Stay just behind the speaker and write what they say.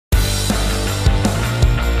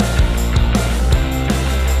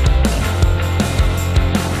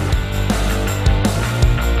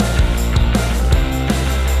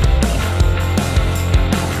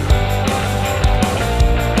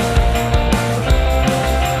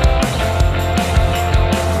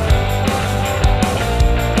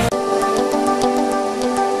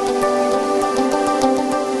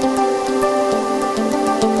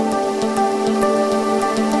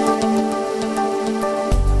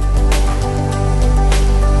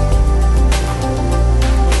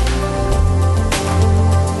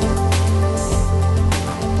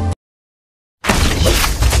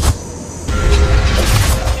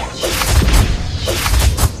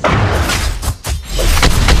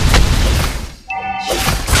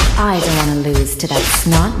to that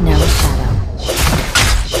snot-nosed shadow.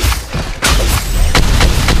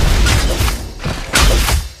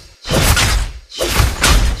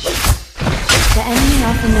 The enemy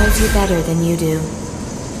often knows you better than you do.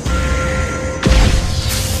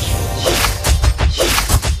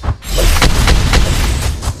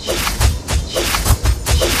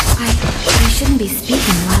 I shouldn't be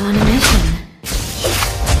speaking while on a mission.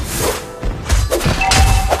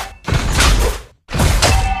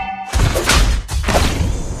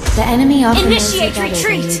 The enemy often knows you better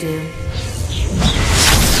than you do.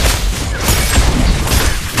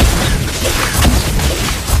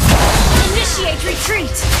 Initiate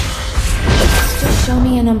retreat! Just show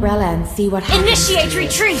me an umbrella and see what happens. Initiate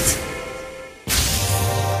retreat!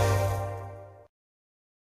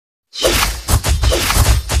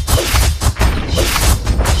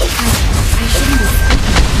 I shouldn't be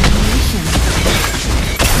speaking on a mission.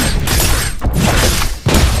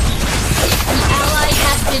 An ally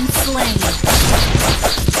has been slain.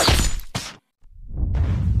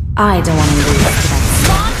 I don't want to lose to that.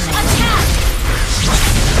 Launch attack!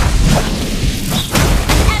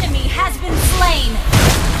 An enemy has been slain.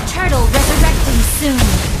 Turtle resurrecting soon.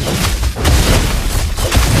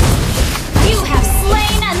 You have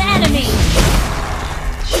slain an enemy.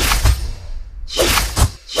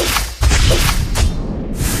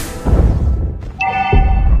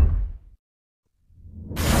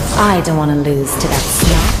 I don't want to lose to that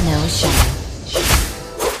snot-nosed shadow.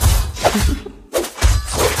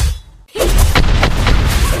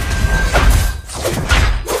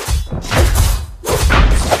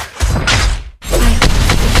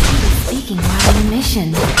 Speaking while on a mission.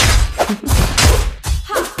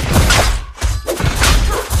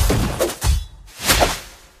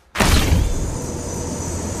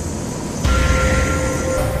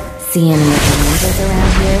 See any of the ninjas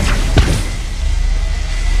around here?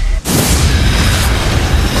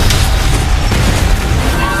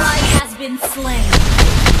 Ally has been slain.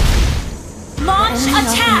 Launch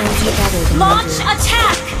attack! Launch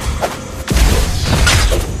attack!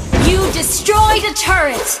 You destroyed a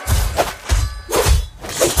turret!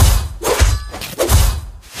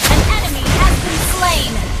 An enemy has been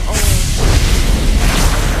slain!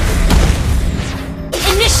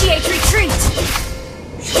 Initiate retreat!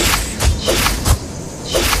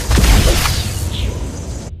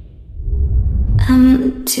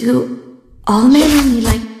 Do all men only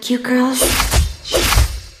like cute girls?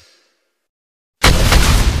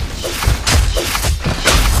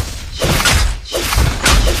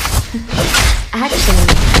 Actually,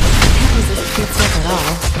 that was this cute stuff at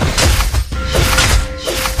all.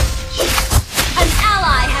 An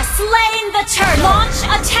ally has slain the turtle! Launch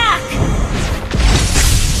attack!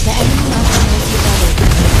 The enemy often knows you better.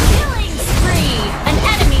 Killing spree! An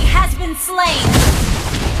enemy has been slain!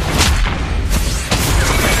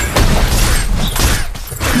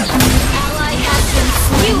 Ally has been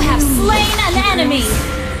slain! You have slain an enemy!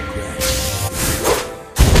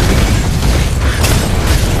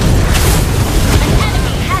 An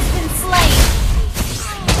enemy has been slain!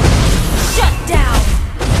 Shut down!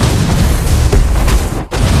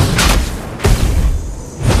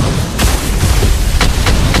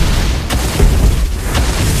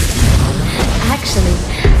 Actually,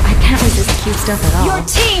 I can't resist cute stuff at all. Your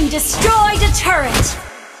team destroyed a turret!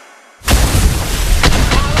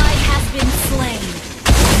 Ally has been slain.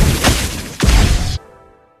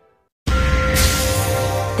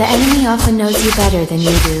 The enemy often knows you better than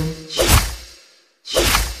you do.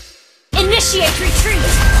 Initiate retreat!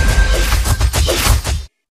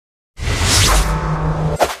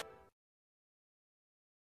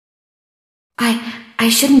 I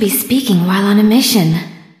shouldn't be speaking while on a mission.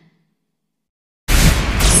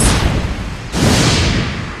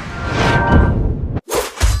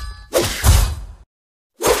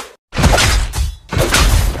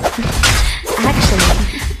 Actually,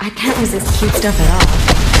 I can't resist cute stuff at all.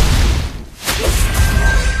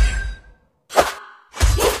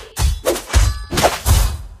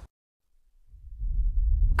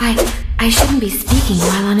 I shouldn't be speaking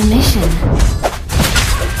while on a mission.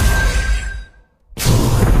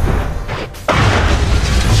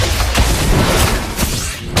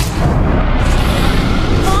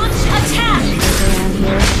 Launch attack! Around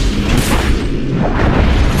here.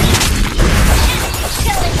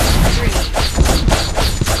 Killing spree!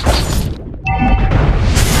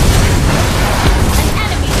 An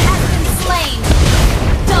enemy has been slain!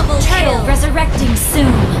 Double turtle resurrecting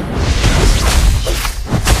soon!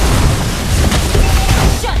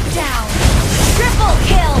 Shut down!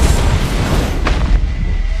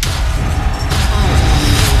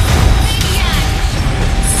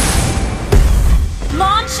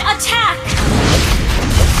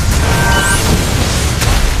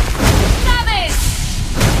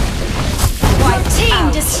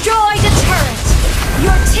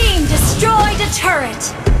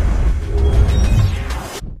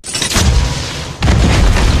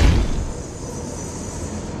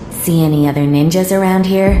 See any other ninjas around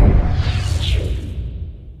here?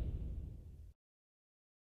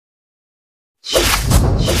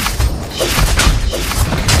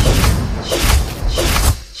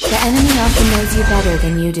 The enemy often knows you better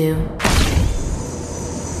than you do.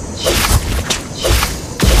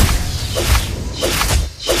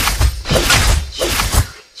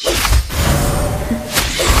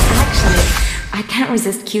 Actually, I can't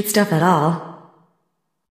resist cute stuff at all.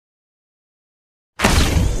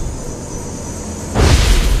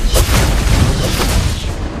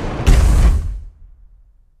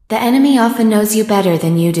 The enemy often knows you better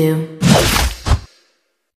than you do.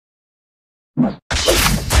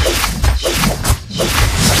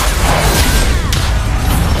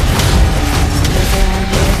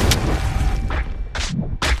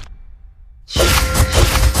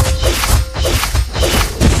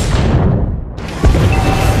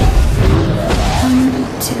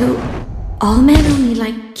 Do all men only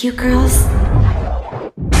like cute girls?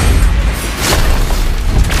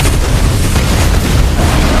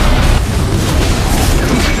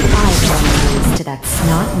 To that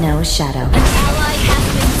snot-nosed shadow. An ally has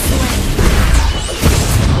been slain.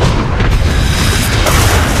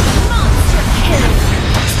 Monster kill.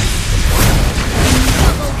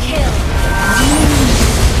 Double kill.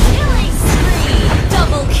 Killing spree.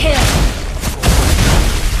 Double kill.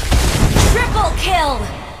 Triple kill.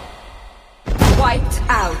 Wiped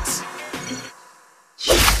out.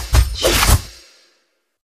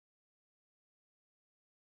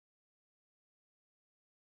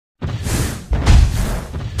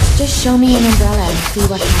 Just show me an umbrella and see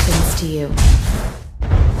what happens to you.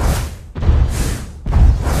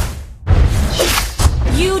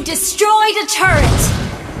 You destroyed a turret!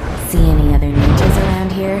 See any other ninjas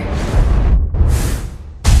around here?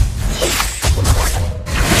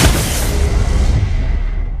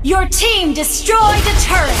 Your team destroyed a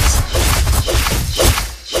turret!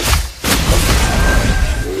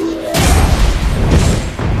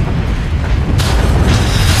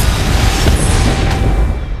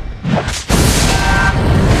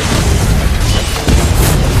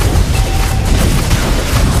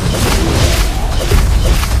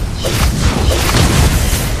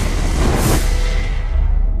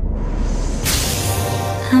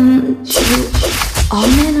 Do all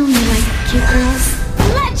men only like cute girls?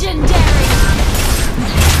 Legendary!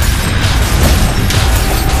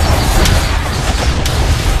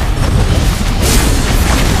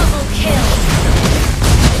 Double kill!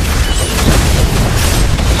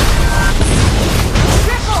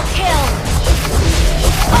 Triple kill!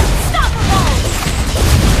 Unstoppable!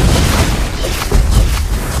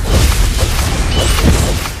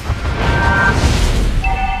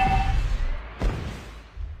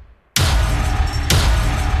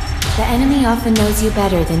 The enemy often knows you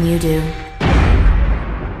better than you do.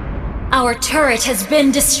 Our turret has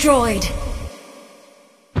been destroyed.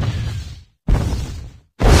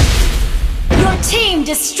 Your team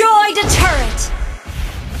destroyed a turret!